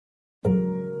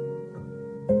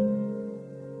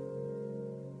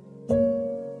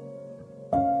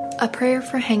A Prayer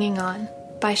for Hanging On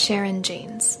by Sharon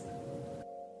Janes.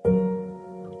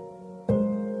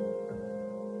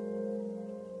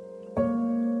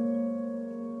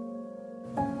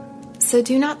 So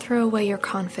do not throw away your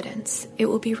confidence. It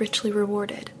will be richly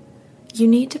rewarded. You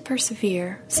need to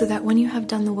persevere so that when you have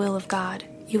done the will of God,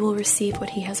 you will receive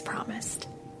what He has promised.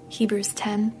 Hebrews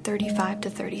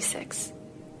 10:35-36.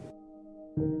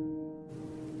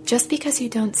 Just because you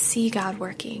don't see God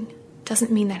working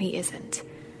doesn't mean that He isn't.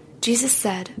 Jesus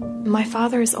said, "My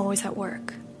Father is always at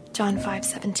work." John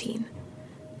 5:17.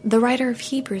 The writer of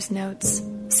Hebrews notes,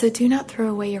 "So do not throw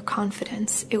away your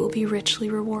confidence. It will be richly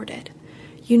rewarded."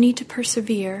 You need to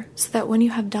persevere so that when you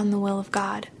have done the will of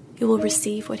God, you will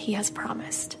receive what He has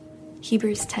promised.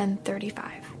 Hebrews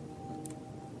 10:35.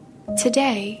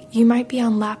 Today, you might be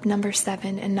on lap number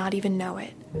 7 and not even know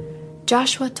it.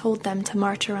 Joshua told them to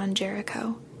march around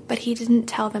Jericho, but he didn't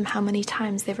tell them how many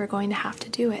times they were going to have to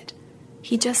do it.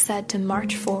 He just said to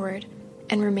march forward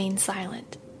and remain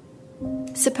silent.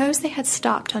 Suppose they had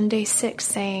stopped on day 6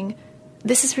 saying,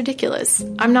 "This is ridiculous.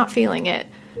 I'm not feeling it.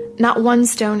 Not one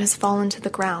stone has fallen to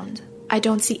the ground. I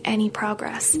don't see any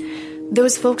progress.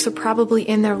 Those folks are probably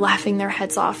in there laughing their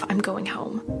heads off. I'm going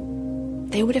home."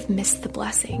 They would have missed the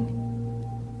blessing.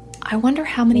 I wonder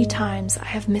how many times I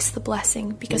have missed the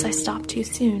blessing because I stopped too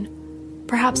soon.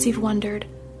 Perhaps you've wondered,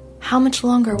 how much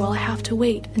longer will I have to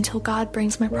wait until God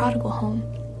brings my prodigal home?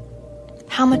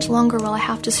 How much longer will I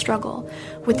have to struggle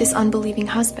with this unbelieving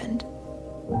husband?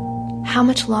 How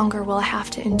much longer will I have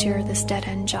to endure this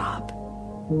dead-end job?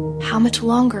 How much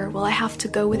longer will I have to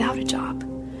go without a job?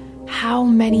 How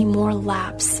many more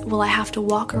laps will I have to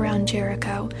walk around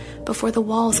Jericho before the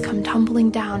walls come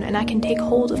tumbling down and I can take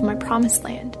hold of my promised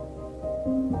land?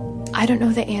 I don't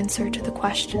know the answer to the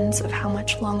questions of how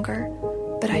much longer,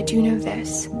 but I do know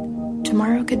this.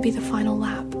 Tomorrow could be the final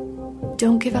lap.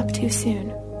 Don't give up too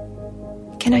soon.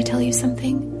 Can I tell you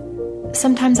something?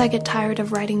 Sometimes I get tired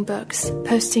of writing books,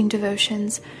 posting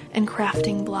devotions, and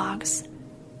crafting blogs.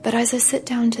 But as I sit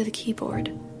down to the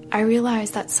keyboard, I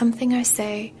realize that something I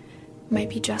say might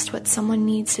be just what someone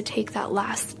needs to take that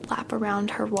last lap around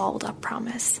her walled-up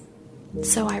promise.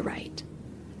 So I write.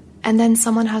 And then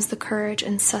someone has the courage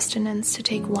and sustenance to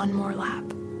take one more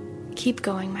lap. Keep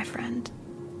going, my friend.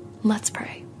 Let's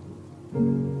pray.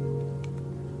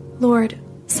 Lord,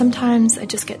 sometimes I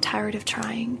just get tired of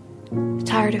trying,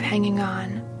 tired of hanging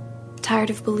on, tired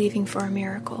of believing for a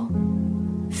miracle.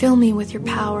 Fill me with your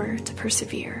power to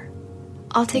persevere.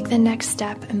 I'll take the next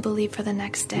step and believe for the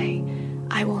next day.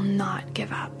 I will not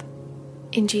give up.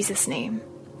 In Jesus' name,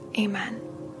 amen.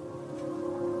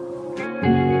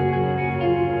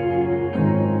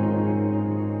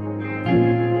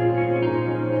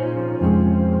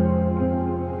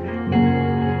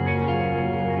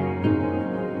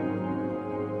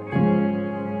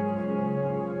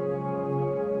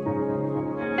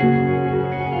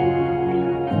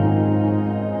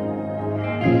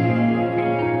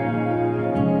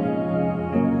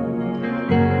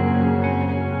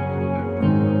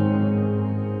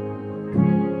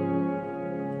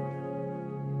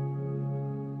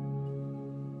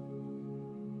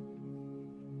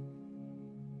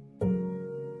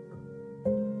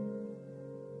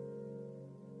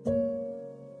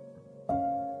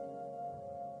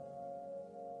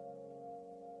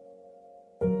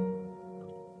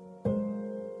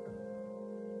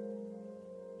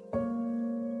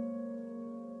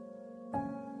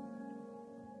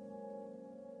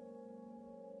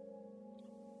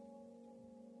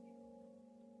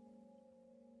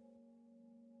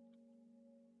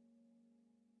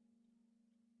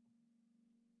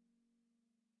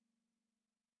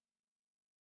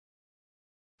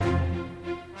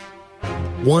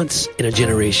 Once in a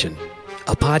Generation,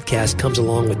 a podcast comes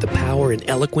along with the power and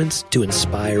eloquence to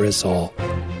inspire us all.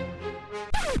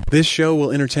 This show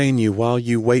will entertain you while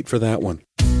you wait for that one.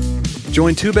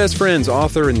 Join two best friends,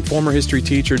 author and former history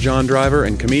teacher John Driver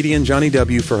and comedian Johnny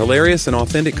W. for hilarious and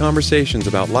authentic conversations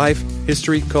about life,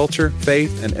 history, culture,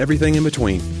 faith, and everything in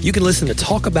between. You can listen to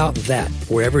Talk About That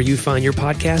wherever you find your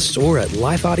podcasts or at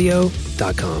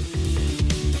lifeaudio.com.